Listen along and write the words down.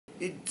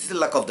It's the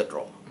luck of the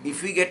draw.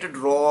 If we get a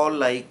draw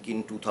like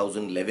in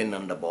 2011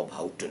 under Bob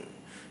Houghton,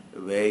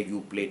 where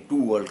you play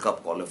 2 World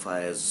Cup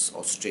qualifiers,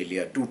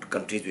 Australia, 2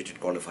 countries which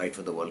had qualified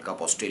for the World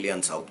Cup, Australia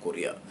and South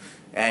Korea,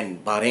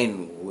 and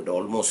Bahrain would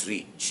almost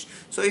reach.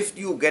 So if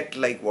you get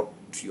like what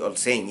you are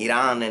saying,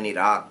 Iran and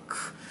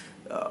Iraq,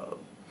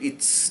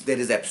 there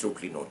is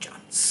absolutely no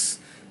chance.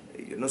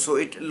 So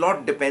a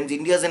lot depends.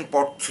 India's in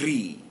pot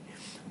 3,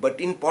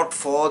 but in pot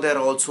 4 there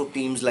are also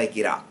teams like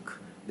Iraq,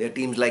 there are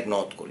teams like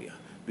North Korea,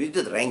 which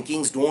the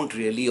rankings don't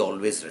really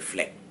always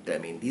reflect. I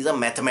mean, these are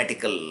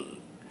mathematical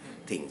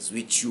things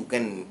which you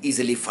can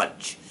easily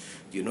fudge.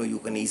 You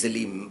can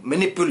easily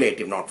manipulate,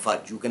 if not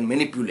fudge, you can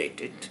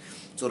manipulate it.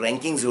 So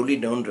rankings really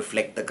don't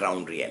reflect the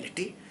ground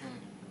reality.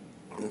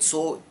 And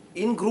so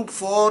in group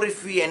 4,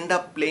 if we end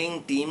up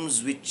playing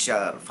teams which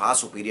are far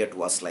superior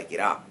to us like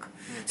Iraq,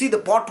 see, the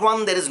pot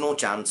 1, there is no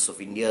chance of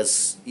we are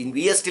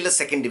still a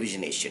second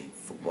division Asian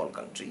football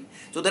country,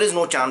 so there is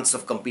no chance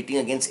of competing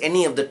against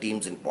any of the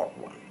teams in pot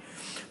 1.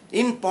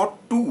 In pot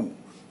 2,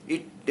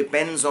 it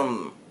depends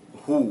on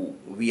who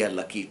we are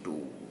lucky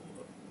to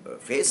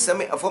face.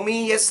 For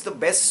me, yes, the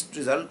best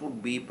result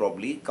would be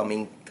probably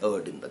coming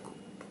third in the group.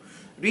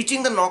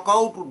 Reaching the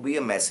knockout would be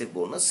a massive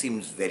bonus,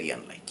 seems very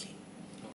unlikely.